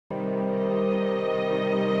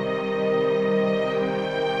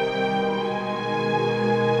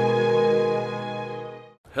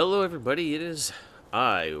Hello everybody, it is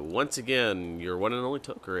I, once again, your one and only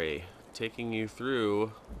Tocharaeh, taking you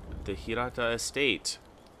through the Hirata Estate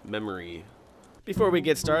memory. Before we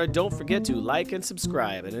get started, don't forget to like and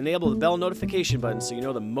subscribe and enable the bell notification button so you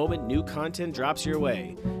know the moment new content drops your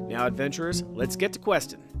way. Now, adventurers, let's get to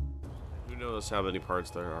questing. Who knows how many parts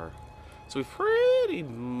there are? So we've pretty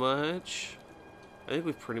much, I think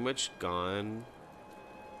we've pretty much gone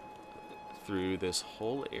through this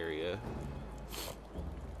whole area.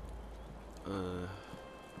 I don't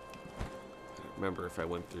remember if I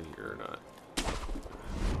went through here or not.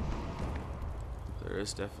 There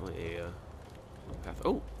is definitely a path.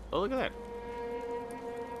 Oh, look at that.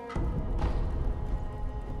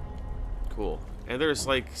 Cool. And there's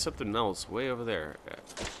like something else way over there.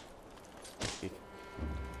 You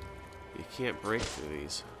can't break through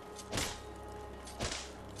these.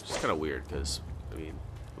 It's just kind of weird because, I mean,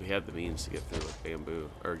 we had the means to get through with bamboo,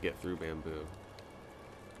 or get through bamboo.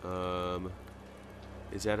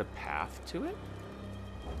 Is that a path to it?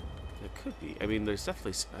 It could be. I mean, there's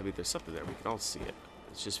definitely, there's something there. We can all see it.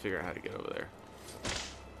 Let's just figure out how to get over there.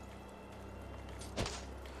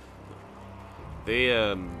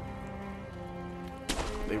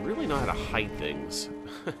 They really know how to hide things.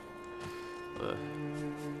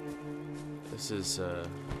 This is, you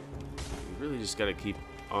really just gotta keep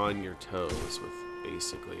on your toes with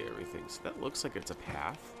basically everything. So that looks like it's a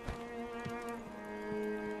path.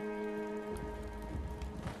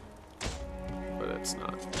 But it's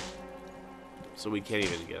not. So we can't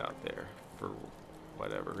even get out there for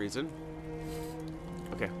whatever reason.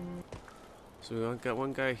 Okay. So we got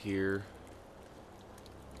one guy here.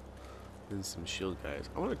 And some shield guys.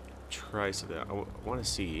 I want to try something. I want to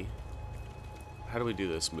see. How do we do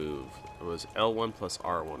this move? It was L1 plus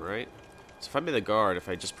R1, right? So if I'm in the guard, if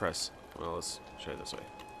I just press... Well, let's try it this way.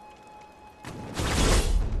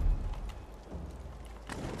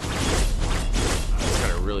 It's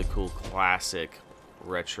got a really cool classic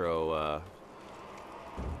retro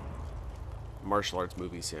martial arts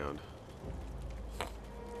movie sound.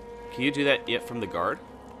 Can you do that yet from the guard?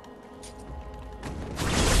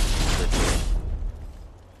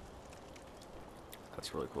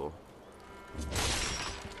 That's really cool.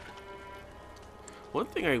 One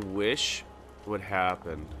thing I wish would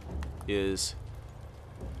happen is,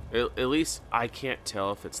 at least I can't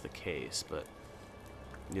tell if it's the case, but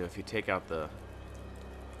you know, if you take out the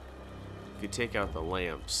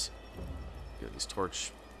lamps, you know, these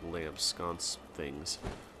torch lamps, sconce things,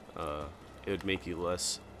 it would make you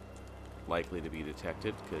less likely to be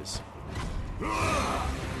detected, because come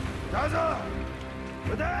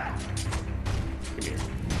here.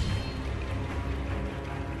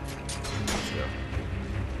 Let's go.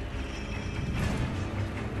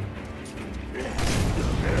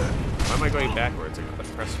 Why am I going backwards? I gotta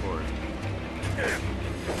press forward.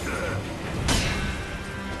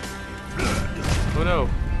 Oh no!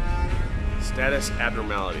 Status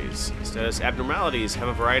abnormalities. Status abnormalities have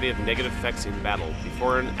a variety of negative effects in battle.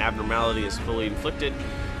 Before an abnormality is fully inflicted,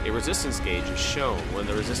 a resistance gauge is shown. When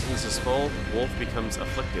the resistance is full, Wolf becomes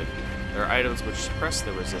afflicted. There are items which suppress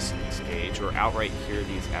the resistance gauge or outright cure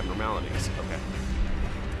these abnormalities. Okay.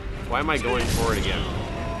 Why am I going forward again?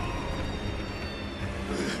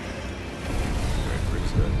 Alright, we're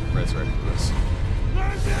just gonna resurrect this.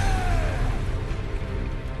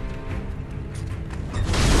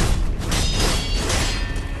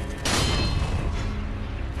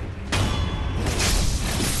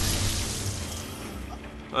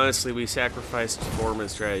 Honestly, we sacrificed form and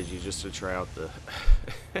strategy just to try out the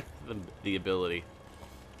the ability.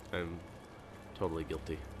 I'm totally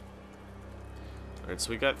guilty. Alright, so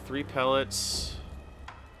we got 3 pellets,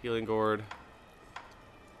 healing gourd.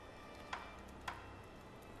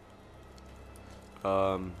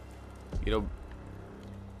 You know,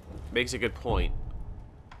 makes a good point.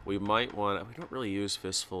 We might want, we don't really use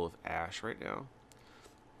Fistful of Ash right now.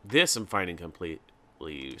 This I'm finding completely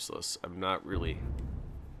useless. I'm not really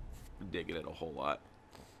digging it a whole lot.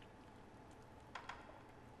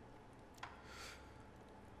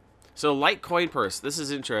 So light coin purse. This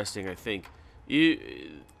is interesting. I think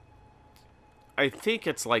I think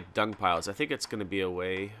it's like dung piles. I think it's going to be a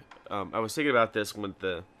way. I was thinking about this with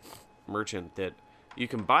the merchant that you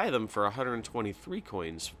can buy them for 123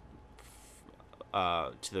 coins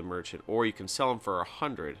to the merchant, or you can sell them for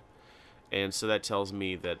 100. And so that tells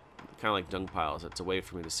me that, kind of like dung piles, it's a way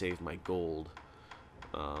for me to save my gold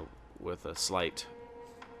with a slight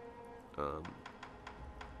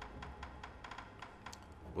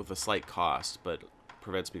cost, but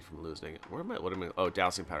prevents me from losing it. Where am I? What am I? Oh,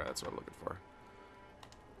 dowsing powder. That's what I'm looking for.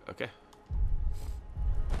 Okay.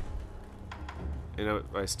 You know,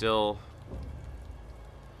 I still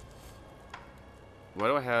Why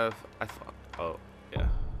do I have... I thought... Oh, yeah.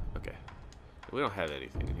 Okay. We don't have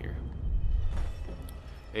anything in here.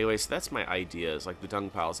 Anyway, so that's my ideas, like the dung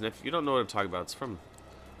piles. And if you don't know what I'm talking about, it's from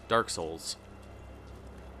Dark Souls.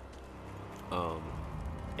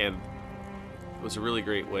 And it was a really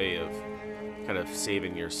great way of kind of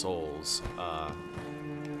saving your souls.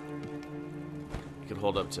 You could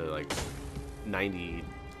hold up to like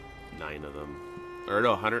 99 of them. Or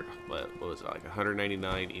no, 100. What was it? Like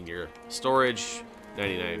 199 in your storage,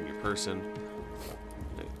 99 in your person.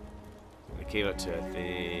 It came up to, I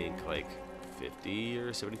think, like 50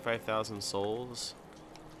 or 75,000 souls.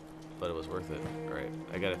 But it was worth it. Alright,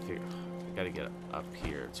 I gotta get up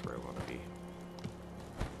here. It's where I want to be.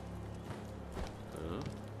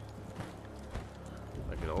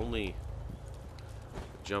 I can only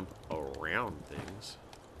jump around things.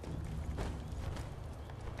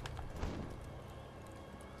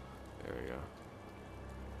 There we go.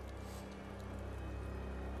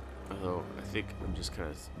 Although, I think I'm just kind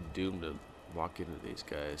of doomed to walk into these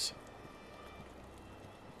guys.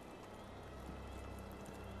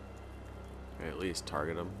 Or at least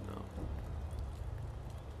target them. No.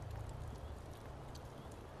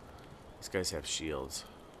 These guys have shields.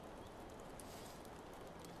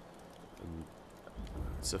 And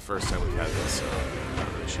it's the first time we've had this, so I'm not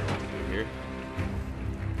really sure what to do here.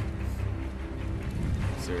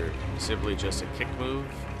 Is there simply just a kick move?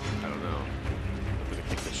 I don't know. I'm gonna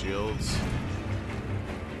kick the shields.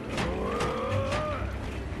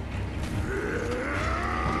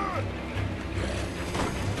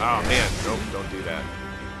 Oh man, nope, don't do that.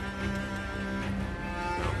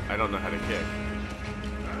 No, I don't know how to kick.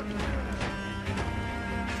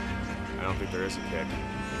 I don't think there is a kick.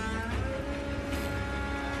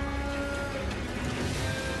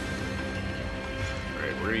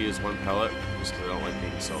 Alright, we're gonna use one pellet, just because I don't like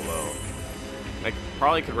being so low. I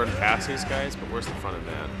probably could run past these guys, but where's the fun in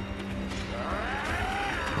that?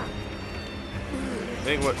 I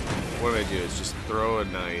think what I'm gonna do is just throw a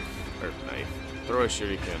throw a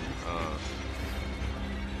shuriken,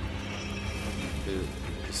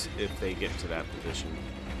 if they get to that position.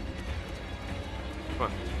 Come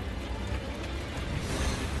on.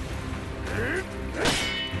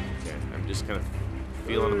 Okay, I'm just kind of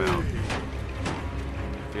feeling them out.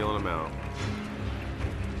 Feeling them out.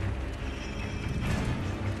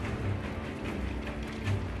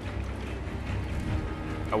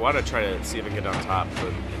 I want to try to see if I can get on top,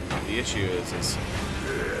 but the issue is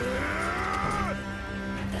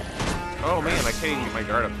oh man, I can't even get my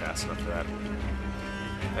guard up fast enough for that.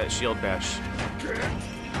 That shield bash. There we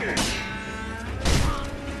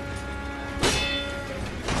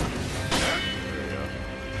go.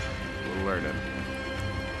 We'll learn it.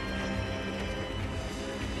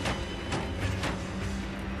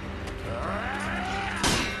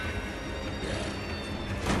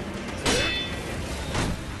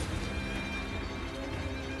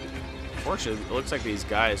 Unfortunately, it looks like these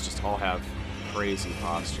guys just all have crazy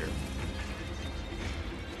posture.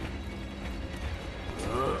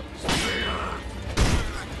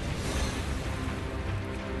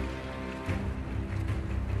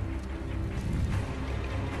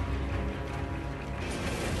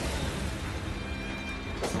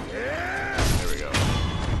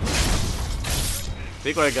 I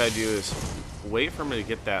think what I gotta do is wait for him to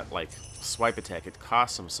get that, like, swipe attack. It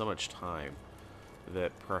costs him so much time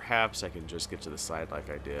that perhaps I can just get to the side like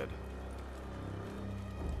I did.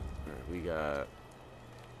 Alright, we got a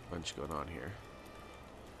bunch going on here.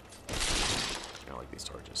 I don't like these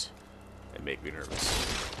torches. They make me nervous.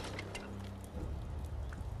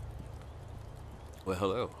 Well,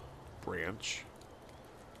 hello, branch.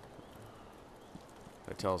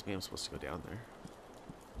 That tells me I'm supposed to go down there.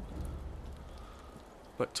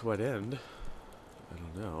 But to what end? I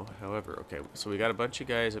don't know. However, okay, so we got a bunch of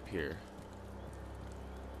guys up here.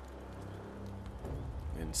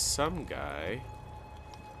 And some guy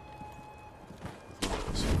with one of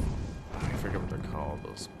those, I forget what they're called,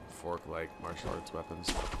 those fork-like martial arts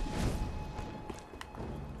weapons.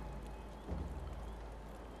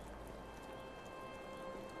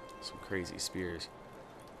 Some crazy spears.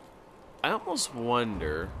 I almost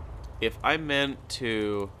wonder if I meant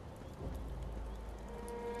to...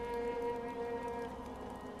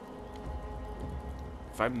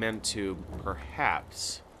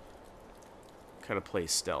 perhaps kind of play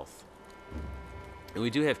stealth. And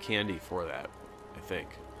we do have candy for that, I think.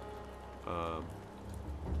 I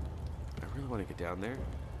really want to get down there.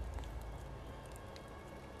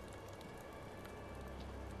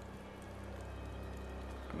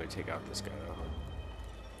 I'm going to take out this guy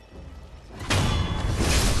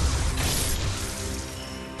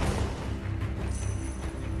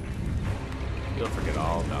though. He'll forget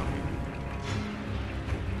all about me.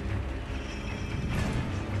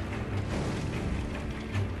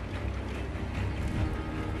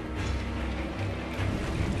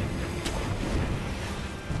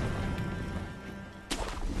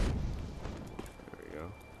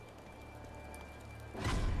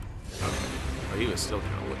 He was still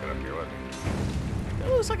kind of looking up here, wasn't he? It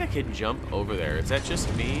looks like I can jump over there. Is that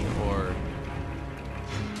just me, or...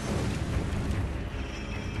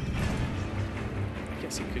 I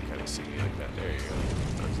guess he could kind of see me like that. There you go.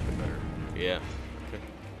 That's a bit better. Yeah. Okay.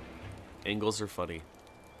 Angles are funny.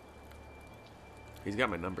 He's got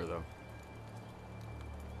my number, though.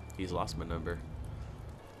 He's lost my number.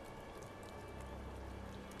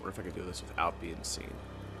 I wonder if I could do this without being seen.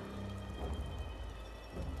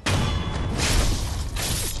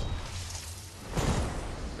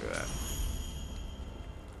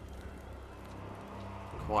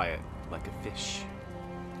 Quiet, like a fish.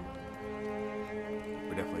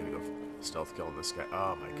 We definitely need to go stealth kill on this guy.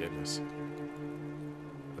 Oh my goodness.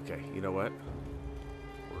 Okay, you know what?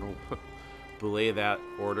 We're gonna belay that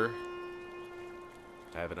order.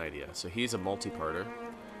 I have an idea. So he's a multi-parter,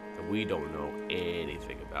 and we don't know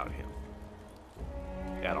anything about him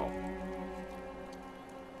at all.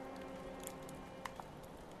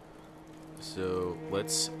 So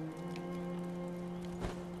let's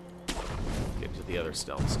get to the other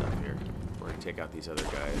stealth stuff here. We're gonna take out these other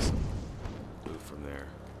guys. Move from there.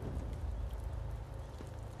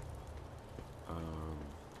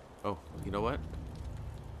 Oh, you know what?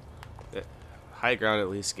 That high ground at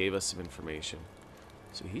least gave us some information.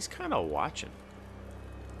 So he's kind of watching.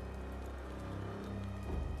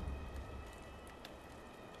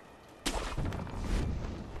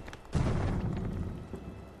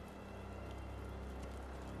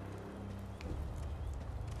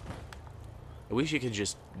 I wish you could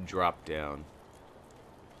just drop down.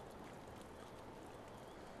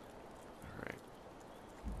 Alright.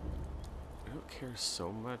 I don't care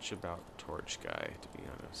so much about Torch Guy, to be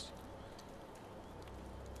honest.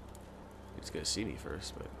 He's gonna see me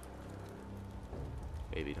first, but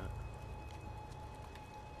maybe not.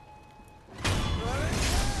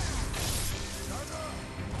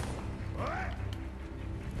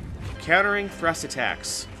 Countering thrust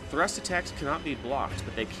attacks. Thrust attacks cannot be blocked,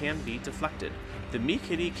 but they can be deflected. The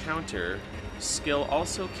Mikiri counter skill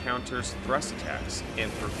also counters thrust attacks,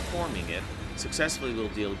 and performing it successfully will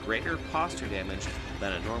deal greater posture damage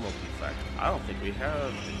than a normal deflect. I don't think we have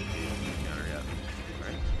a Mikiri counter yet,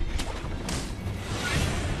 right?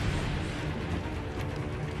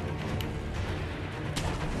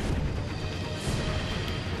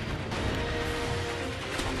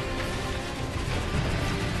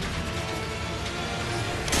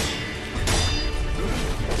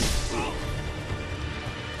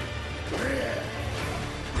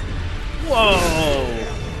 Whoa!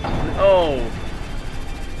 Oh!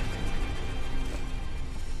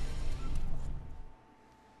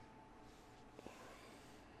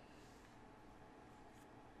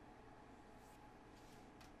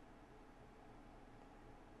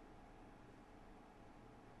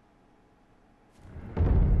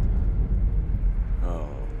 Oh.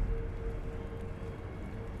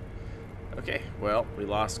 Okay, well, we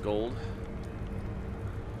lost gold.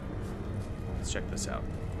 Let's check this out.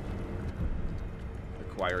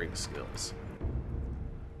 Acquiring skills.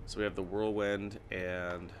 So we have the whirlwind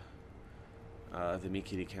and the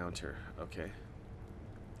Mikiri counter. Okay.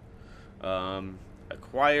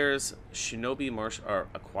 Acquires shinobi martial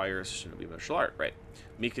art. Right.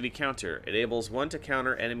 Mikiri counter enables one to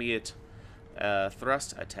counter enemy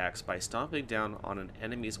thrust attacks by stomping down on an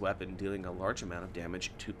enemy's weapon, dealing a large amount of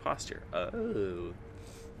damage to posture. Oh.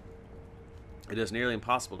 It is nearly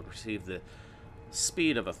impossible to perceive the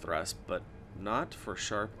speed of a thrust, but not for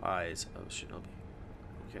sharp eyes of shinobi.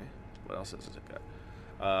 Okay, what else has it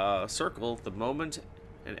got? Circle the moment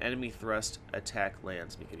an enemy thrust attack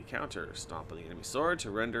lands. Mikiri counter. Stomp on the enemy sword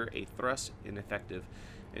to render a thrust ineffective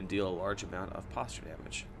and deal a large amount of posture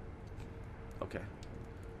damage. Okay.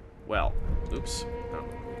 Well, oops. No,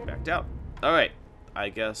 backed out. Alright, I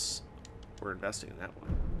guess we're investing in that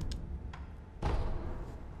one.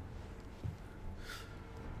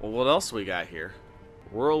 Well, what else we got here?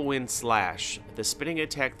 Whirlwind Slash. The spinning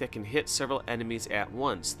attack that can hit several enemies at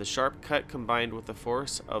once. The sharp cut combined with the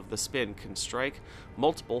force of the spin can strike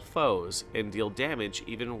multiple foes and deal damage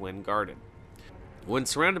even when guarded. When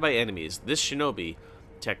surrounded by enemies, this shinobi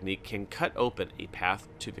technique can cut open a path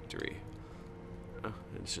to victory. Oh,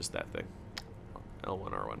 it's just that thing.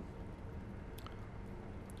 L1, R1.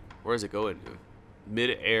 Where does it go into?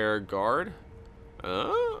 Mid-air guard?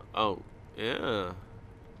 Oh, yeah.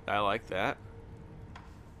 I like that.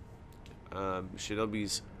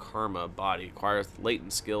 Shinobi's Karma Body. Acquires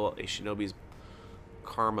latent skill, a Shinobi's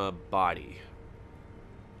Karma Body.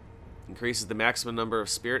 Increases the maximum number of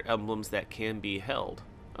spirit emblems that can be held.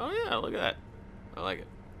 Oh yeah, look at that. I like it.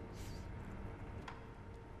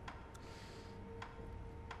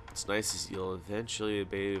 What's nice is you'll eventually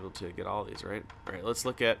be able to get all these, right? Alright, let's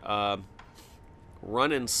look at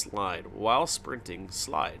run and slide. While sprinting,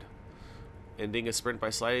 slide. Ending a sprint by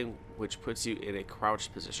sliding, which puts you in a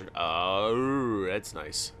crouched position. Oh, that's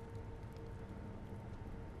nice.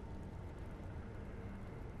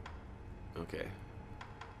 Okay.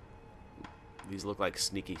 These look like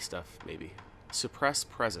sneaky stuff, maybe. Suppress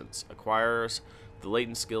Presence. Acquires the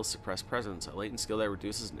latent skill Suppress Presence. A latent skill that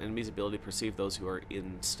reduces an enemy's ability to perceive those who are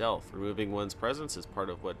in stealth. Removing one's presence is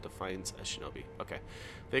part of what defines a shinobi. Okay.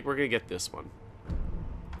 I think we're going to get this one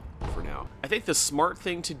for now. I think the smart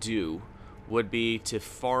thing to do would be to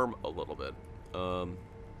farm a little bit.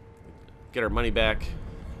 Get our money back.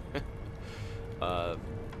 Yeah.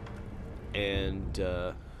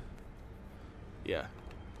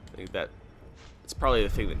 I think that it's probably the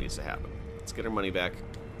thing that needs to happen. Let's get our money back,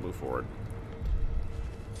 move forward.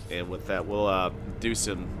 And with that, we'll do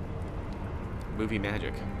some movie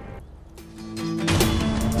magic.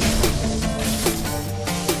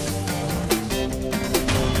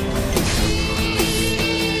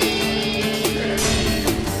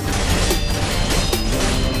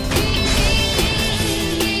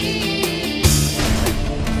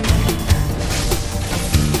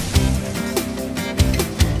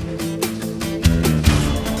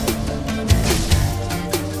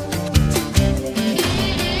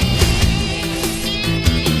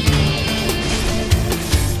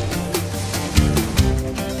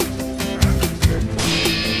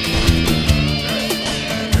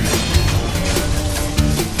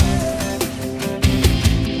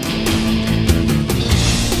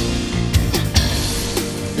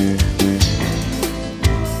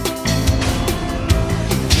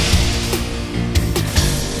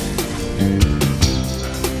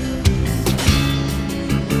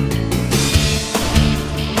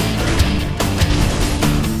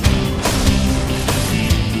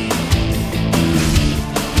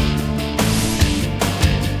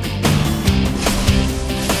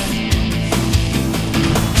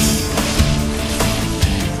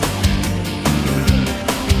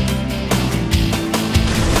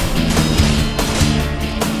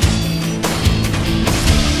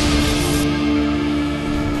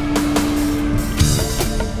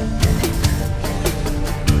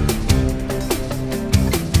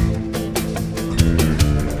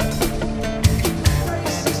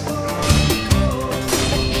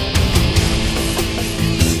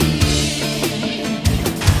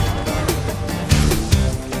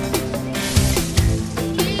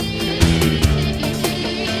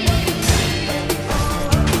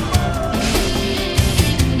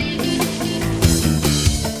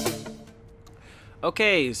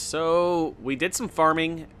 Okay, so we did some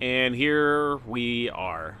farming, and here we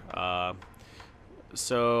are.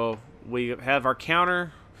 So we have our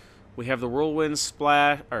counter. We have the whirlwind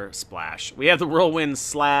splash. We have the whirlwind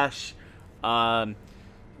slash.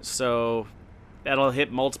 So that'll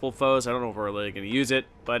hit multiple foes. I don't know if we're really going to use it,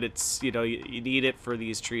 but it's, you know, you need it for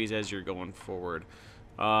these trees as you're going forward.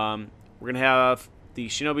 We're going to have the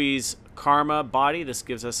Shinobi's Karma Body. This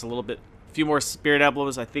gives us a few more spirit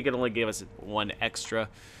emblems. I think it only gave us one extra.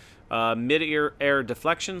 Mid-air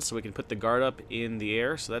deflection, so we can put the guard up in the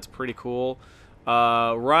air, so that's pretty cool.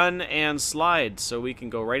 Run and slide, so we can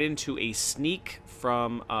go right into a sneak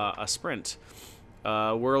from a sprint.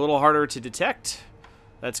 We're a little harder to detect.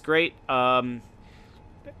 That's great. And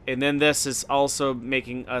then this is also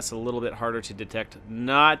making us a little bit harder to detect.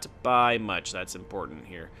 Not by much, that's important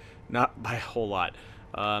here. Not by a whole lot.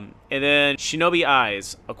 And then Shinobi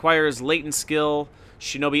Eyes. Acquires latent skill.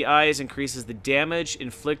 Shinobi Eyes increases the damage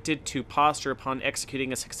inflicted to posture upon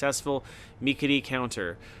executing a successful Mikiri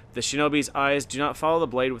counter. The Shinobi's eyes do not follow the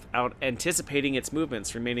blade without anticipating its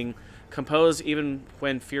movements. Remaining composed even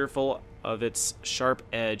when fearful of its sharp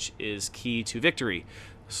edge is key to victory.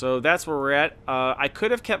 So that's where we're at. I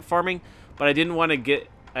could have kept farming, but I didn't want to get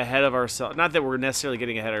ahead of ourselves. Not that we're necessarily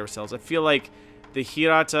getting ahead of ourselves. I feel like the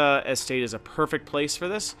Hirata Estate is a perfect place for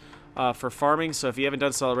this, for farming. So if you haven't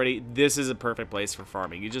done so already, this is a perfect place for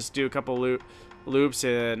farming. You just do a couple loops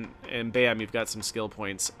and bam, you've got some skill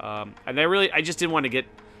points. And I just didn't want to get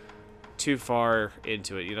too far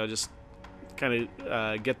into it. You know, just kind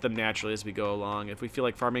of get them naturally as we go along. If we feel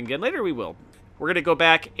like farming again later, we will. We're going to go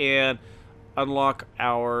back and unlock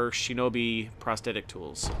our Shinobi prosthetic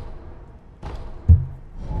tools.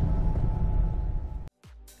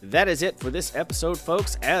 That is it for this episode,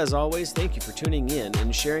 folks. As always, thank you for tuning in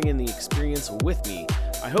and sharing in the experience with me.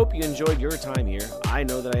 I hope you enjoyed your time here. I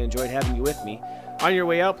know that I enjoyed having you with me. On your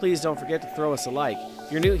way out, please don't forget to throw us a like.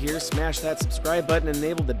 If you're new here, smash that subscribe button and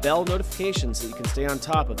enable the bell notification so you can stay on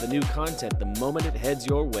top of the new content the moment it heads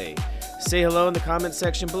your way. Say hello in the comment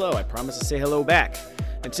section below. I promise to say hello back.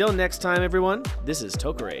 Until next time, everyone, this is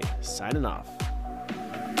Tocharaeh, signing off.